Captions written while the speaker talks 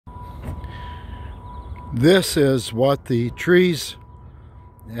This is what the trees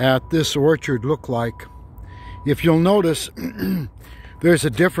at this orchard look like. If you'll notice, there's a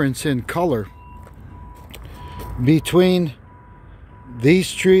difference in color between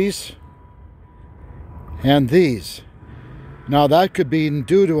these trees and these. Now that could be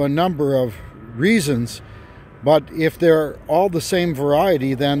due to a number of reasons, but if they're all the same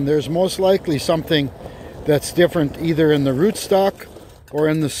variety, then there's most likely something that's different either in the rootstock or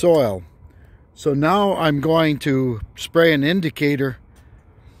in the soil. So now I'm going to spray an indicator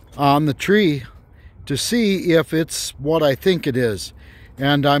on the tree to see if it's what I think it is.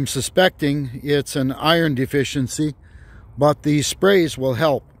 And I'm suspecting it's an iron deficiency, but these sprays will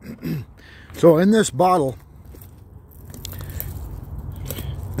help. So in this bottle,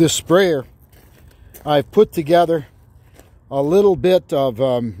 this sprayer, I've put together a little bit of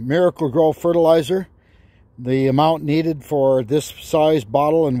Miracle-Gro fertilizer, the amount needed for this size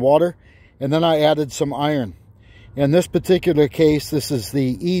bottle and water, and then I added some iron. In this particular case, this is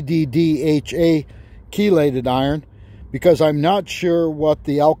the EDDHA chelated iron, because I'm not sure what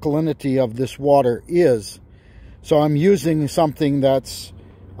the alkalinity of this water is. So I'm using something that's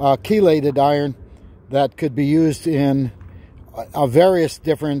chelated iron that could be used in various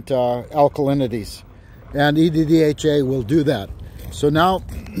different alkalinities. And EDDHA will do that. So now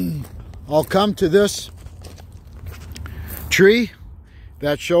I'll come to this tree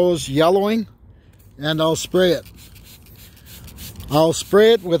that shows yellowing, and I'll spray it. I'll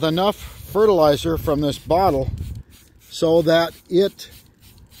spray it with enough fertilizer from this bottle so that it,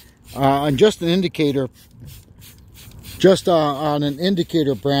 on just an indicator, on an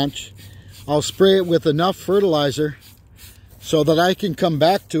indicator branch, I'll spray it with enough fertilizer so that I can come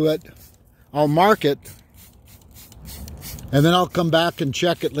back to it. I'll mark it, and then I'll come back and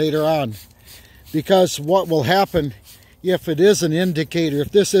check it later on. Because what will happen if it is an indicator,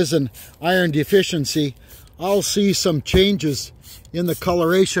 if this is an iron deficiency, I'll see some changes in the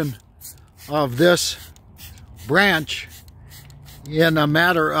coloration of this branch in a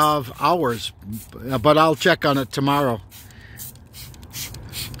matter of hours, but I'll check on it tomorrow.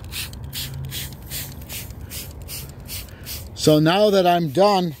 So now that I'm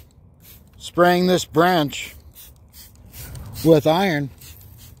done spraying this branch with iron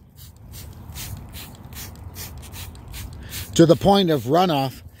to the point of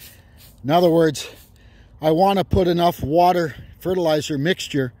runoff, in other words, I want to put enough water fertilizer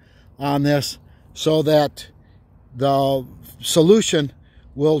mixture on this so that the solution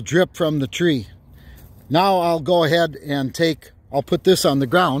will drip from the tree. Now I'll go ahead and I'll put this on the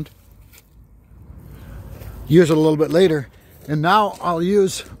ground, use it a little bit later, and now I'll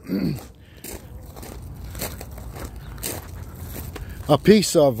use a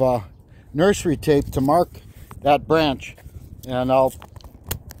piece of nursery tape to mark that branch. And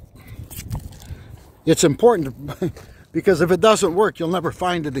it's important because if it doesn't work, you'll never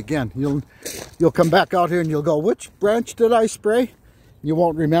find it again. You'll come back out here and you'll go, which branch did I spray? You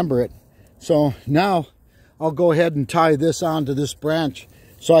won't remember it. So now I'll go ahead and tie this onto this branch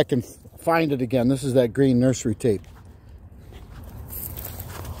so I can find it again. This is that green nursery tape.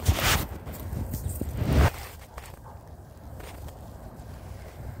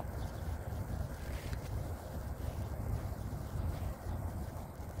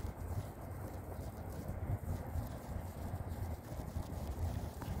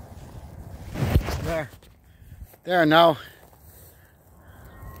 There now,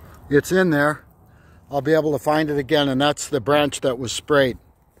 it's in there. I'll be able to find it again, and that's the branch that was sprayed.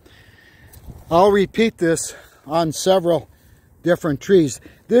 I'll repeat this on several different trees.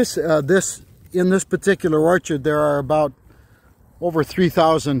 In this particular orchard, there are about over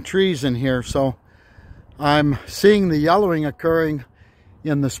 3,000 trees in here, so I'm seeing the yellowing occurring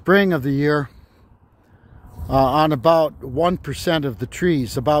in the spring of the year on about 1% of the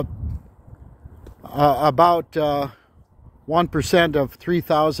trees. About 1% of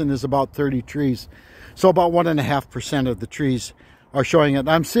 3,000 is about 30 trees. So about 1.5% of the trees are showing it.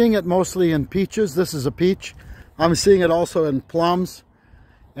 I'm seeing it mostly in peaches. This is a peach. I'm seeing it also in plums.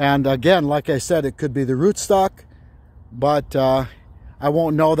 And again, like I said, it could be the rootstock, but I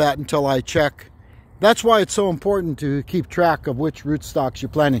won't know that until I check. That's why it's so important to keep track of which rootstocks you're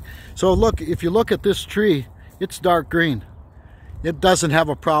planting. So look, if you look at this tree, it's dark green. It doesn't have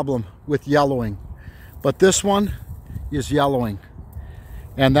a problem with yellowing. But this one is yellowing,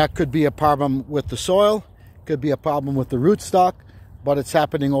 and that could be a problem with the soil, could be a problem with the rootstock, but it's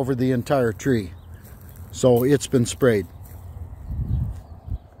happening over the entire tree. So it's been sprayed.